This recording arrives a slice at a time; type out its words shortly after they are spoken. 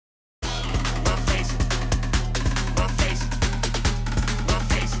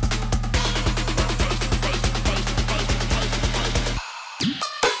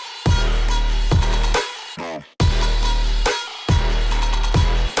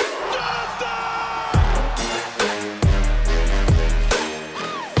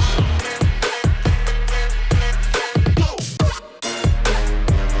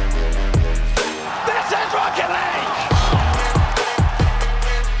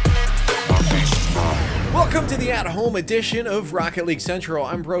to the at-home edition of Rocket League Central.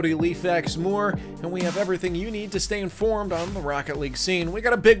 I'm Brody LeafX Moore, and we have everything you need to stay informed on the Rocket League scene. We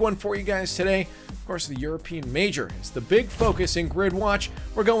got a big one for you guys today. Of course, the European Major is the big focus in Grid Watch.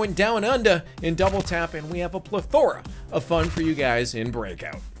 We're going down under in Double Tap, and we have a plethora of fun for you guys in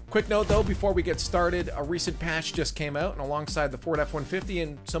Breakout. Quick note though, before we get started, a recent patch just came out, and alongside the Ford F-150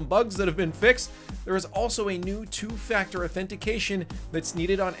 and some bugs that have been fixed, there is also a new two-factor authentication that's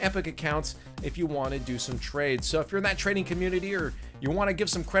needed on Epic accounts if you want to do some trades. So if you're in that trading community or you want to give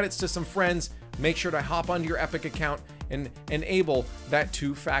some credits to some friends, make sure to hop onto your Epic account and enable that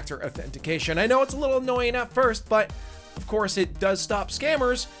two-factor authentication. I know it's a little annoying at first, but of course it does stop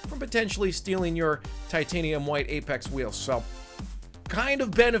scammers from potentially stealing your titanium white Apex wheels. So kind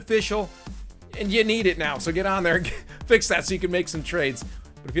of beneficial, and you need it now, so get on there and fix that so you can make some trades.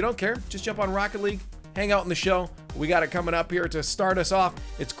 But if you don't care, just jump on Rocket League, hang out in the show. We got it coming up here to start us off.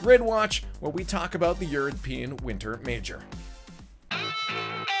 It's Grid Watch, where we talk about the European Winter Major.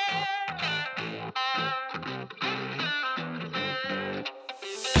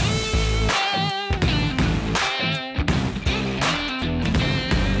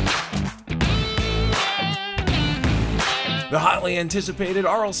 The hotly anticipated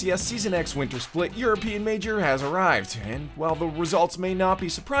RLCS Season X Winter Split European Major has arrived, and while the results may not be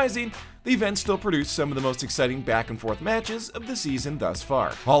surprising, the event still produced some of the most exciting back-and-forth matches of the season thus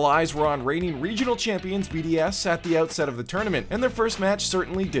far. All eyes were on reigning regional champions BDS at the outset of the tournament, and their first match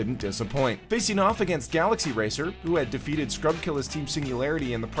certainly didn't disappoint. Facing off against Galaxy Racer, who had defeated Scrubkilla's Team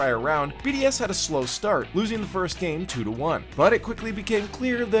Singularity in the prior round, BDS had a slow start, losing the first game 2-1. But it quickly became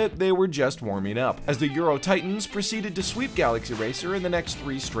clear that they were just warming up, as the Euro Titans proceeded to sweep Galaxy Racer in the next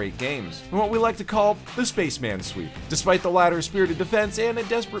 3 straight games, in what we like to call the Spaceman sweep, despite the latter's spirited defense and a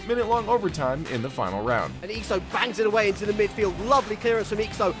desperate minute-long overtime in the final round. And Ixo bangs it away into the midfield. Lovely clearance from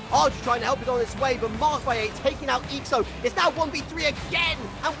Ixo. Arj trying to help it on its way, but Mark by 8 taking out Ixo. It's now 1v3 again,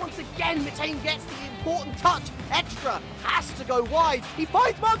 and once again Mitane gets the important touch. Extra has to go wide. He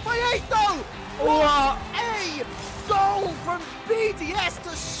finds Mark by 8 though. What a goal from BDS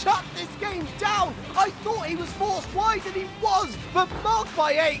to shut this game down. I thought he was forced wide, and he was, but Mark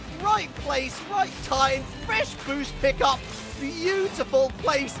by 8, right place, right time, fresh boost pickup. Beautiful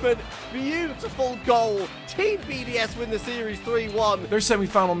placement, beautiful goal. Team BDS win the series 3-1. Their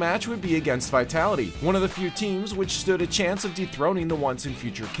semi-final match would be against Vitality, one of the few teams which stood a chance of dethroning the once and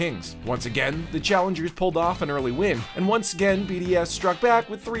future Kings. Once again, the challengers pulled off an early win, and once again BDS struck back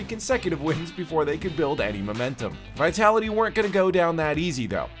with 3 consecutive wins before they could build any momentum. Vitality weren't going to go down that easy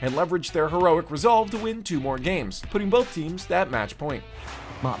though, and leveraged their heroic resolve to win 2 more games, putting both teams at match point.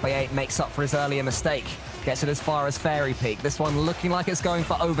 Mark by 8 makes up for his earlier mistake. Gets it as far as Fairy Peak. This one looking like it's going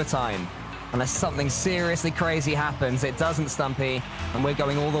for overtime. Unless something seriously crazy happens, it doesn't, Stumpy, and we're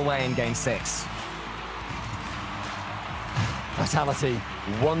going all the way in Game 6. Vitality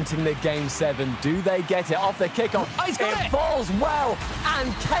wanting the Game 7. Do they get it off the kickoff? Oh, he's got it! Falls well,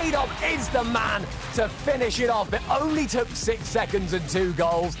 and K-Dop is the man to finish it off. It only took 6 seconds and 2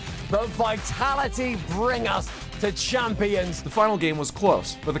 goals, but Vitality bring us to champions. The final game was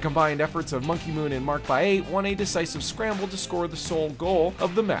close, but the combined efforts of Monkey Moon and Mark by 8 won a decisive scramble to score the sole goal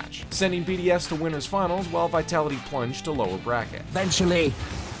of the match, sending BDS to winners finals while Vitality plunged to lower bracket. Eventually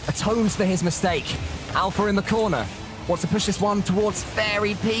atones for his mistake. Alpha in the corner. Wants to push this one towards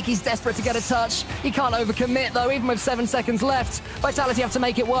Fairy Peak. He's desperate to get a touch. He can't overcommit though, even with 7 seconds left. Vitality have to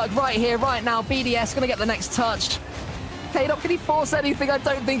make it work right here, right now. BDS gonna get the next touch. K-Dop, can he force anything? I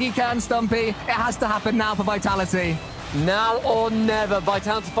don't think he can, Stumpy. It has to happen now for Vitality. Now or never.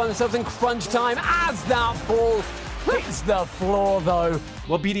 Vitality find themselves in crunch time as that ball hits the floor though.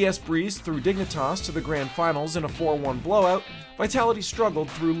 While BDS breezed through Dignitas to the grand finals in a 4-1 blowout, Vitality struggled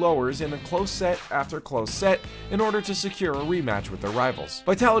through lowers in a close set after close set in order to secure a rematch with their rivals.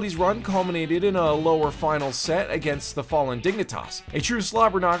 Vitality's run culminated in a lower final set against the fallen Dignitas, a true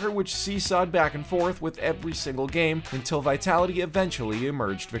slobber knocker which seesawed back and forth with every single game until Vitality eventually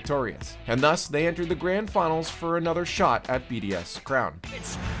emerged victorious. And thus, they entered the grand finals for another shot at BDS' crown.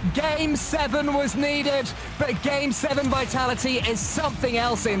 Game 7 was needed, but Game 7 Vitality is something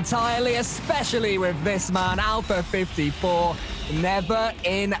else entirely, especially with this man, Alpha 54. Never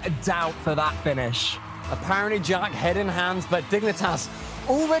in doubt for that finish. Apparently Jack head in hands, but Dignitas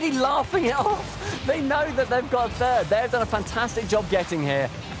already laughing it off. They know that they've got a third. They've done a fantastic job getting here.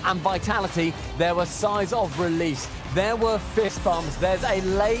 And Vitality, there were sighs of release. There were fist bumps. There's a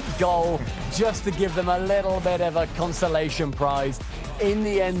late goal just to give them a little bit of a consolation prize. In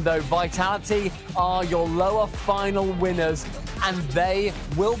the end, though, Vitality are your lower final winners, and they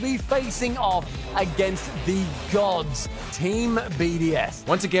will be facing off against the gods, Team BDS.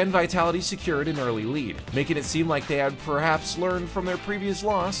 Once again, Vitality secured an early lead, making it seem like they had perhaps learned from their previous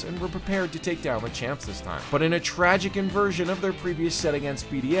loss and were prepared to take down the champs this time. But in a tragic inversion of their previous set against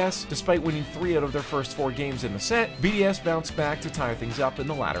BDS, despite winning 3 out of their first 4 games in the set, BDS bounced back to tie things up in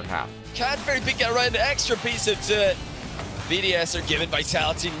the latter half. Cadbury pick out right an extra piece into it. BDS are giving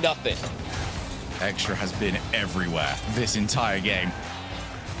Vitality nothing. Extra has been everywhere this entire game.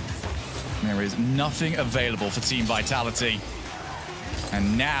 There is nothing available for Team Vitality.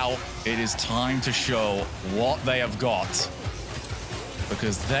 And now it is time to show what they have got,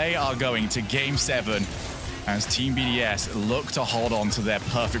 because they are going to Game 7 as Team BDS look to hold on to their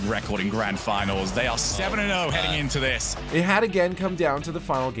perfect record in Grand Finals. They are 7-0 heading into this. It had again come down to the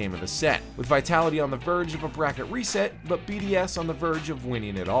final game of the set, with Vitality on the verge of a bracket reset, but BDS on the verge of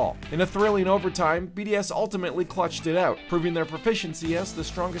winning it all. In a thrilling overtime, BDS ultimately clutched it out, proving their proficiency as the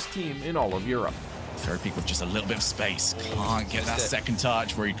strongest team in all of Europe. Fairy Peak with just a little bit of space. Can't get that second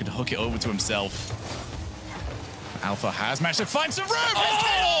touch where he could hook it over to himself. Alpha has managed to find some room.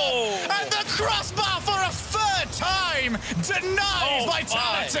 Oh! And the crossbar for a 3rd time denies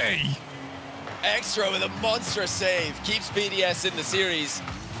Vitality. Extra with a monstrous save keeps BDS in the series.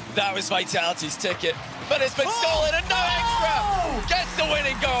 That was Vitality's ticket, but it's been stolen, and no Extra gets the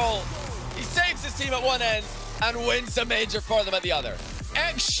winning goal. He saves his team at one end and wins the major for them at the other.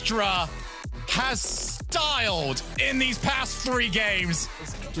 Extra has styled in these past 3 games.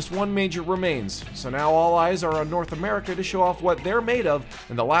 Just one major remains, so now all eyes are on North America to show off what they're made of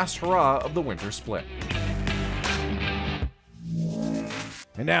in the last hurrah of the winter split.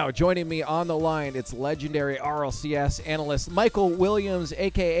 And now, joining me on the line, it's legendary RLCS analyst Michael Williams,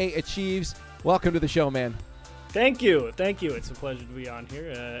 a.k.a. Achieves. Welcome to the show, man. Thank you. Thank you. It's a pleasure to be on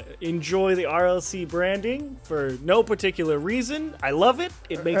here. Enjoy the RLC branding for no particular reason. I love it.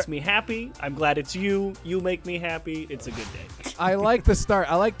 It makes me happy. I'm glad it's you. You make me happy. It's a good day. I like the start.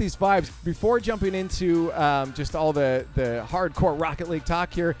 I like these vibes. Before jumping into just all the hardcore Rocket League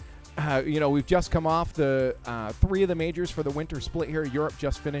talk here, we've just come off the 3 of the majors for the winter split here, Europe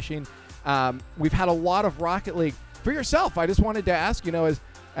just finishing. We've had a lot of Rocket League. For yourself, I just wanted to ask,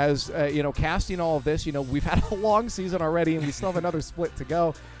 as casting all of this, we've had a long season already and we still have another split to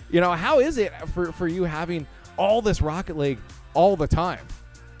go. How is it for you having all this Rocket League all the time?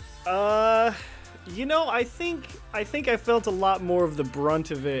 I think I felt a lot more of the brunt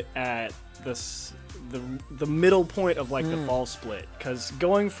of it at the middle point of the fall split, because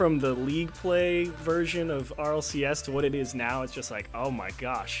going from the league play version of RLCS to what it is now, it's just like, oh my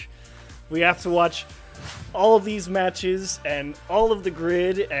gosh, we have to watch all of these matches and all of the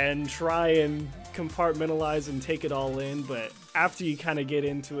grid and try and compartmentalize and take it all in. But after you kind of get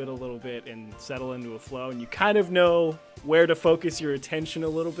into it a little bit and settle into a flow and you kind of know where to focus your attention a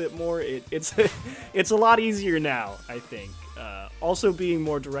little bit more, it's a lot easier now, I think. Also being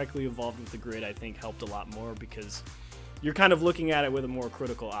more directly involved with the grid, I think, helped a lot more because you're kind of looking at it with a more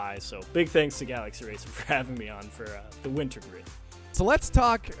critical eye. So big thanks to Galaxy Racer for having me on for the winter grid. So let's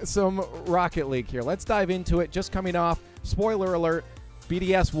talk some Rocket League here. Let's dive into it. Just coming off, spoiler alert,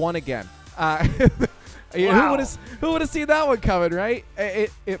 BDS won again. Wow. Who would have seen that one coming, right?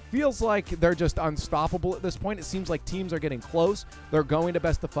 It feels like they're just unstoppable at this point. It seems like teams are getting close. They're going to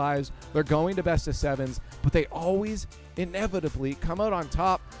best of 5s. They're going to best of 7s. But they always inevitably come out on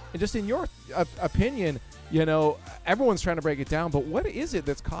top. And just in your opinion, everyone's trying to break it down. But what is it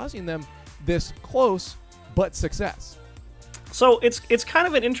that's causing them this close but success? So it's kind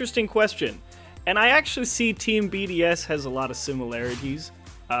of an interesting question. And I actually see Team BDS has a lot of similarities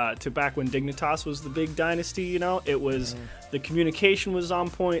to back when Dignitas was the big dynasty. It was the communication was on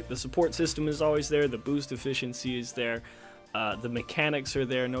point, the support system is always there, the boost efficiency is there, the mechanics are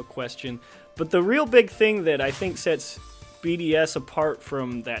there, no question. But the real big thing that I think sets BDS apart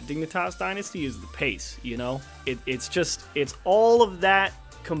from that Dignitas dynasty is the pace. It's all of that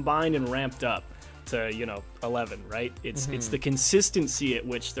combined and ramped up to 11, right? It's the consistency at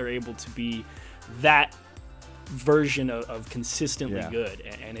which they're able to be that version of consistently good,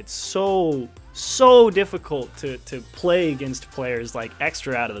 and it's so difficult to play against players like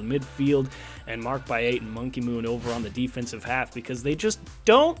Extra out of the midfield and Mark by 8 and Monkey Moon over on the defensive half, because they just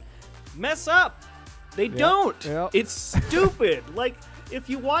don't mess up. They don't. It's stupid. If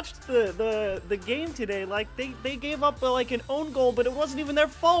you watched the game today, they gave up an own goal, but it wasn't even their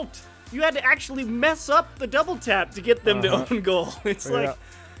fault. You had to actually mess up the double tap to get them to own goal. It's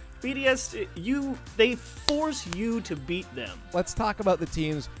BDS, they force you to beat them. Let's talk about the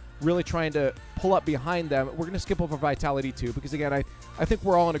teams really trying to pull up behind them. We're going to skip over Vitality too, because again, I think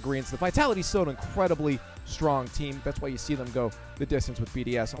we're all in agreement that Vitality's still an incredibly strong team. That's why you see them go the distance with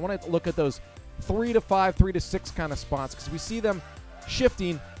BDS. I want to look at those 3 to 5, 3 to 6 kind of spots, because we see them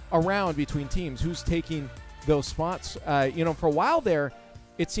shifting around between teams. Who's taking those spots? You know, for a while there,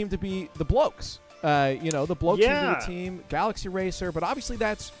 it seemed to be the blokes. You know, the blokes into the team, Galaxy Racer, but obviously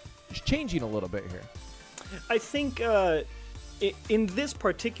that's changing a little bit here. I think in this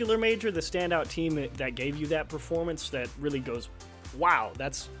particular major, the standout team that gave you that performance that really goes, wow,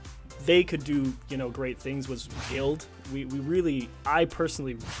 they could do, you know, great things was Guild. I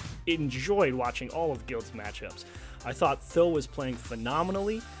personally enjoyed watching all of Guild's matchups. I thought Tho was playing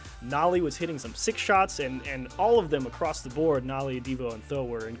phenomenally. Nolly was hitting some 6 shots, and all of them across the board, Nolly, Devo, and Tho,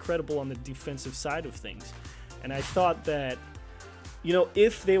 were incredible on the defensive side of things. And I thought that, you know,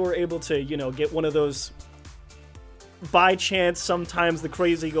 if they were able to, you know, get one of those, by chance, sometimes the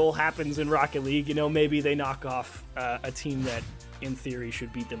crazy goal happens in Rocket League, you know, maybe they knock off a team that, in theory,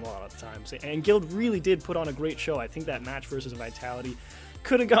 should beat them a lot of times. And Guild really did put on a great show. I think that match versus Vitality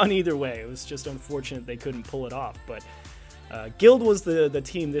could have gone either way. It was just unfortunate they couldn't pull it off, but Guild was the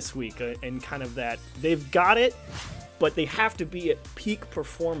team this week, and kind of that they've got it, but they have to be at peak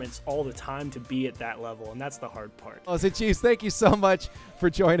performance all the time to be at that level, and that's the hard part. Well, Chiefs, thank you so much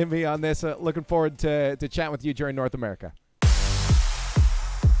for joining me on this. Looking forward to chatting with you during North America.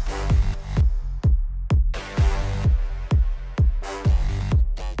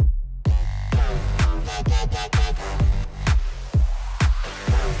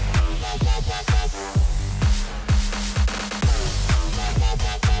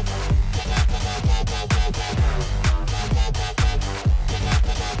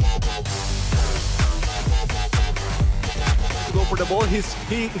 The ball, he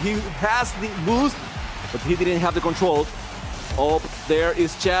has the boost, but he didn't have the control. Oh, there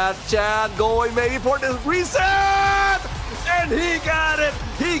is Chad. Chad going maybe for the reset, and he got it.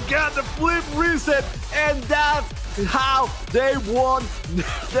 He got the flip reset, and that's how they won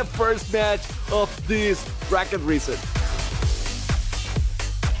the first match of this bracket reset.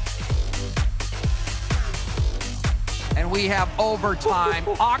 And we have overtime.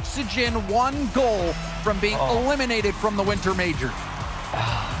 Oxygen 1 goal from being eliminated from the Winter Major.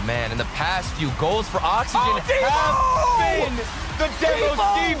 Oh, man, in the past few goals for Oxygen have been the Demo's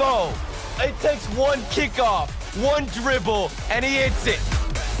Devo. It takes one kickoff, one dribble, and he hits it.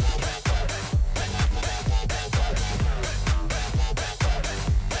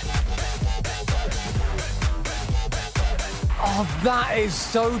 Oh, that is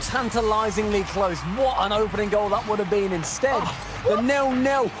so tantalizingly close. What an opening goal that would have been instead. The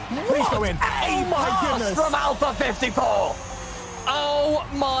 0-0. Please go in. Oh my goodness. From Alpha 54. Oh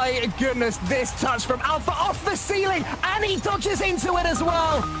my goodness, this touch from Alpha off the ceiling, and he dodges into it as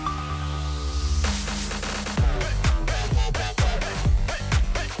well.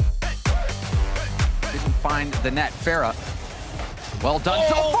 Didn't find the net. Farah. Well done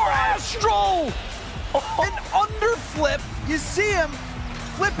so far. Astro! An underflip. You see him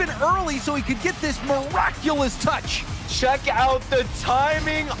flipping early so he could get this miraculous touch. Check out the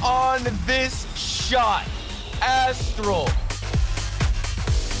timing on this shot. Astral.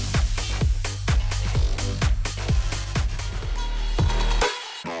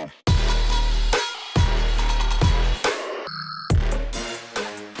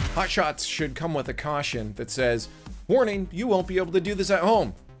 Hot shots should come with a caution that says, warning, you won't be able to do this at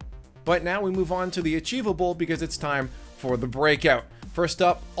home. But now we move on to the achievable because it's time for the breakout. First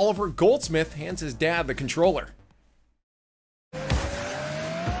up, Oliver Goldsmith hands his dad the controller.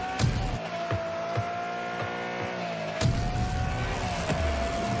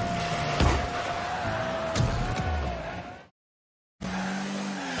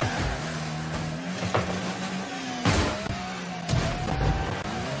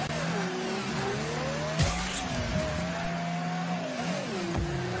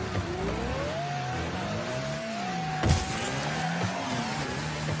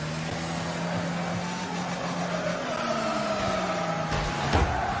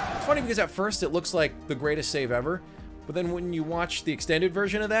 Funny because at first it looks like the greatest save ever, but then when you watch the extended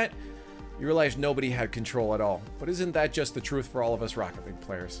version of that, you realize nobody had control at all. But isn't that just the truth for all of us Rocket League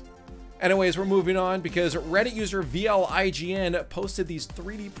players? Anyways, we're moving on because Reddit user VLIGN posted these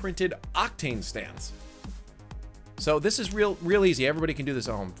 3D printed Octane stands. So this is real easy. Everybody can do this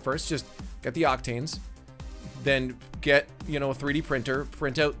at home. First, just get the Octanes, then get, you know, a 3D printer,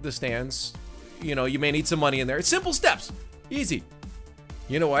 print out the stands. You know, you may need some money in there. It's simple steps, easy.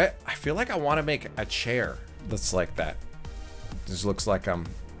 You know what? I feel like I want to make a chair that's like that. Just looks like I'm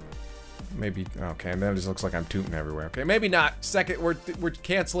Maybe, okay, and then it just looks like I'm tooting everywhere. Okay, maybe not. Second, we're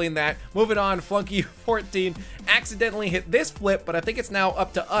canceling that. Moving on, Flunky 14 accidentally hit this flip, but I think it's now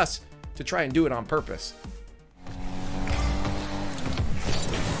up to us to try and do it on purpose.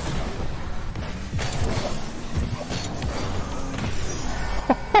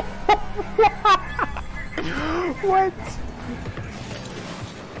 What?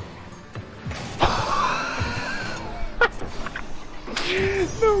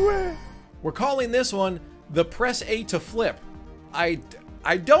 No way. We're calling this one the press A to flip. I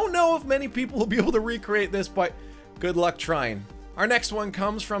don't know if many people will be able to recreate this, but good luck trying. Our next one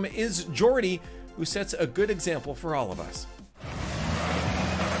comes from Is Jordy, who sets a good example for all of us.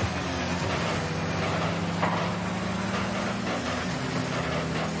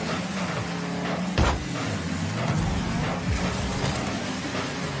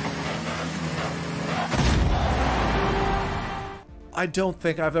 I don't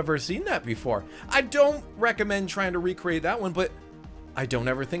think I've ever seen that before. I don't recommend trying to recreate that one, but I don't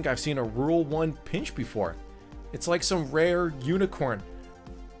ever think I've seen a Rule 1 pinch before. It's like some rare unicorn.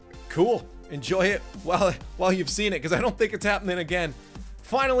 Cool. Enjoy it while you've seen it, because I don't think it's happening again.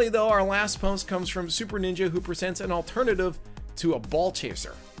 Finally, though, our last post comes from Super Ninja, who presents an alternative to a ball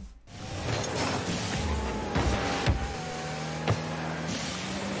chaser.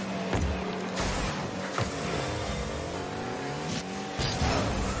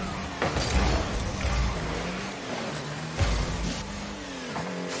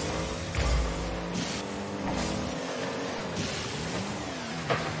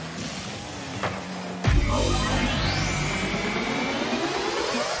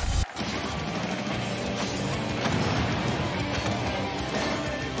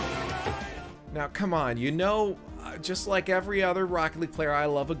 Now, come on, you know, just like every other Rocket League player, I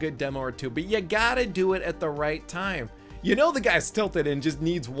love a good demo or two, but you gotta do it at the right time. You know the guy's tilted and just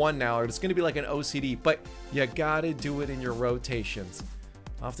needs one now, or it's gonna be like an OCD, but you gotta do it in your rotations.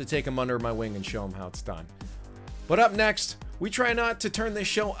 I'll have to take him under my wing and show him how it's done. But up next, we try not to turn this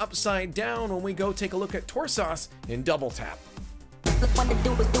show upside down when we go take a look at Torsos in Double Tap.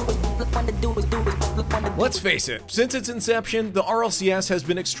 Let's face it, since its inception, the RLCS has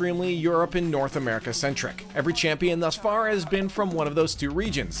been extremely Europe and North America centric. Every champion thus far has been from one of those two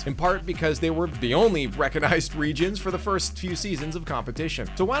regions, in part because they were the only recognized regions for the first few seasons of competition.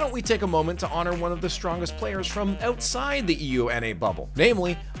 So why don't we take a moment to honor one of the strongest players from outside the EU-NA bubble,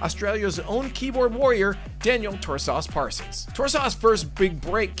 namely Australia's own keyboard warrior, Daniel Torsos Parsons. Torsos' first big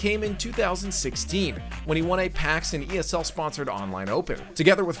break came in 2016, when he won a PAX and ESL-sponsored online open.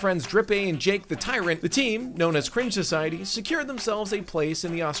 Together with friends Drippe and Jake the Tyrant, the team, known as Cringe Society, secured themselves a place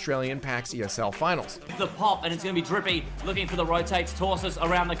in the Australian PAX ESL finals. The pop, and it's going to be Drippe looking for the rotates. Torsos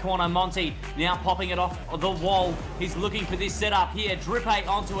around the corner. Monty now popping it off the wall. He's looking for this setup here. Drippe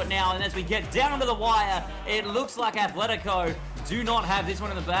onto it now, and as we get down to the wire, it looks like Atletico do not have this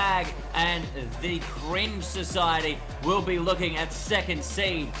one in the bag, and the Cringe Society will be looking at second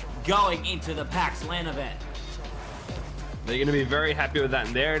seed going into the PAX LAN event. They're going to be very happy with that,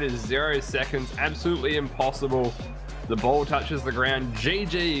 and there it is, 0 seconds, absolutely impossible. The ball touches the ground,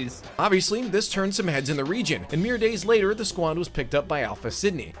 GG's. Obviously, this turned some heads in the region, and mere days later, the squad was picked up by Alpha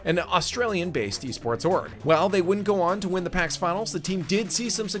Sydney, an Australian-based esports org. While they wouldn't go on to win the PAX finals, the team did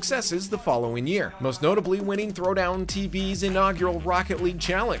see some successes the following year, most notably winning Throwdown TV's inaugural Rocket League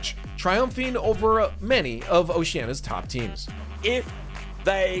Challenge, triumphing over many of Oceania's top teams. If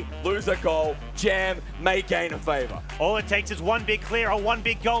they lose a goal, Jam may gain a favor. All it takes is one big clear or one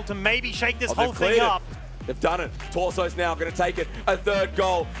big goal to maybe shake this whole thing up. They've done it. Torso's now going to take it. A third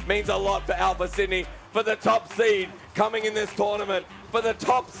goal means a lot for Alpha Sydney, for the top seed coming in this tournament, for the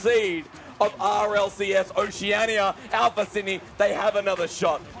top seed of RLCS Oceania. Alpha Sydney, they have another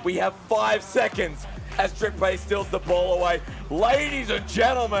shot. We have 5 seconds as Drippe steals the ball away. Ladies and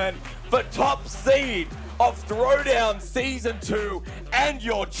gentlemen, for top seed of Throwdown Season 2 and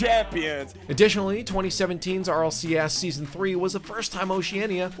your champions. Additionally, 2017's RLCS Season 3 was the first time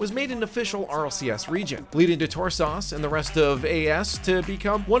Oceania was made an official RLCS region, leading to Torsos and the rest of AS to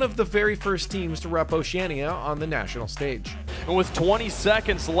become one of the very first teams to rep Oceania on the national stage. And with 20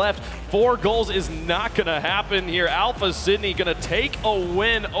 seconds left, 4 goals is not going to happen here. Alpha Sydney going to take a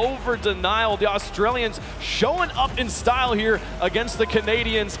win over Denial. The Australians showing up in style here against the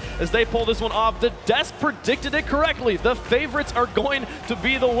Canadians as they pull this one off. The desk predicted it correctly. The favorites are going to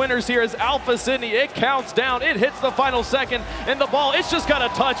be the winners here as Alpha Sydney, it counts down, it hits the final second, and the ball, it's just got to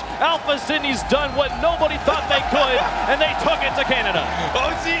touch. Alpha Sydney's done what nobody thought they could, and they took it to Canada.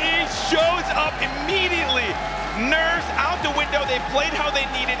 OCE shows up immediately. Nerves out the window. They played how they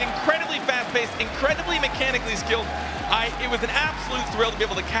needed. Incredibly fast-paced, incredibly mechanically skilled. It was an absolute thrill to be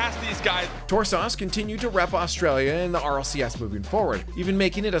able to cast these guys. Torsos continued to rep Australia in the RLCS moving forward, even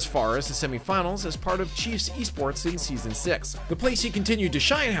making it as far as the semifinals as part of Chiefs esports in Season 6. The place he continued to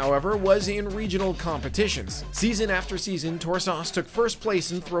shine, however, was in regional competitions. Season after season, Torsos took first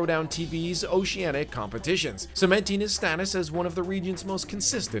place in Throwdown TV's Oceanic competitions, cementing his status as one of the region's most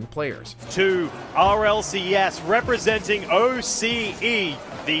consistent players. To RLCS representing OCE.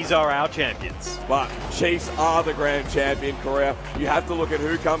 These are our champions. But Chiefs are the grand champion, Korea. You have to look at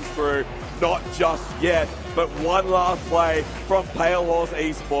who comes through, not just yet, but one last play from Pale Horse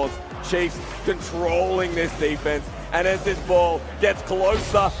Esports. Chiefs controlling this defense. And as this ball gets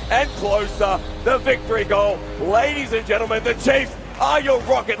closer and closer, the victory goal. Ladies and gentlemen, the Chiefs are your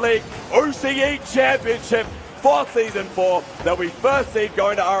Rocket League OCE Championship. For Season 4, they'll be first seed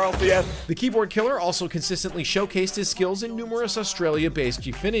going to RLCS. The keyboard killer also consistently showcased his skills in numerous Australia-based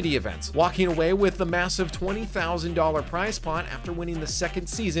Gfinity events, walking away with the massive $20,000 prize pot after winning the second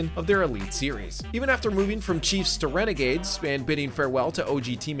season of their Elite Series. Even after moving from Chiefs to Renegades and bidding farewell to OG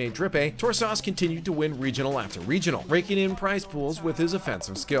teammate Drippe, Torsos continued to win regional after regional, raking in prize pools with his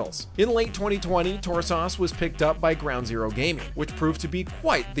offensive skills. In late 2020, Torsos was picked up by Ground Zero Gaming, which proved to be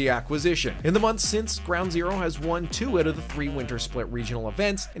quite the acquisition. In the months since, Ground Zero has won 2 out of the 3 Winter Split regional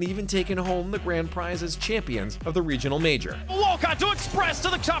events and even taken home the grand prize as champions of the regional major. Walcott to Express to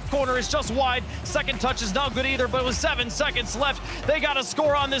the top corner is just wide. Second touch is not good either, but with 7 seconds left, they got a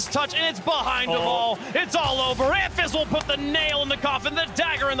score on this touch, and it's behind the ball. It's all over. Amphis will put the nail in the coffin, the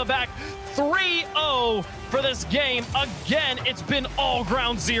dagger in the back. 3-0 for this game. Again, it's been all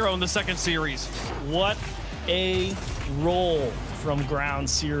Ground Zero in the second series. What a roll from Ground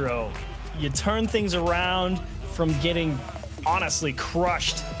Zero. You turn things around from getting honestly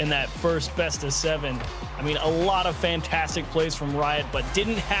crushed in that first best of 7. I mean, a lot of fantastic plays from Riot, but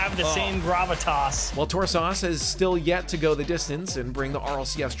didn't have the same gravitas. While Torsos has still yet to go the distance and bring the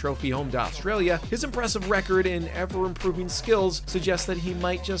RLCS trophy home to Australia, his impressive record and ever-improving skills suggest that he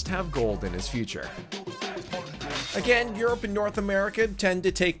might just have gold in his future. Again, Europe and North America tend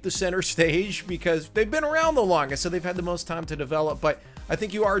to take the center stage because they've been around the longest, so they've had the most time to develop, but I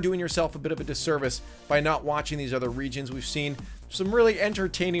think you are doing yourself a bit of a disservice by not watching these other regions. We've seen some really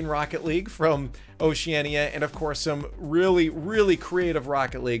entertaining Rocket League from Oceania, and of course some really, really creative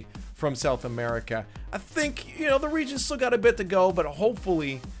Rocket League from South America. I think, you know, the region's still got a bit to go, but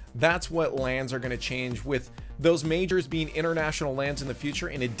hopefully that's what lands are going to change, with those majors being international lands in the future.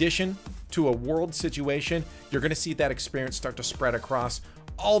 In addition to a world situation, you're going to see that experience start to spread across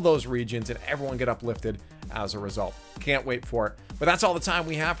all those regions and everyone get uplifted as a result. Can't wait for it. But that's all the time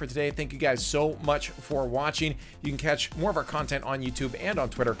we have for today. Thank you guys so much for watching. You can catch more of our content on YouTube and on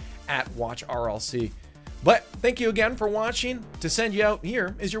Twitter at WatchRLC. But thank you again for watching. To send you out,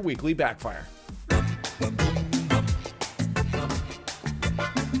 here is your weekly Backfire.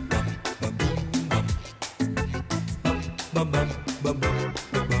 Bum, bum, bum, bum,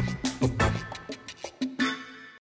 bum.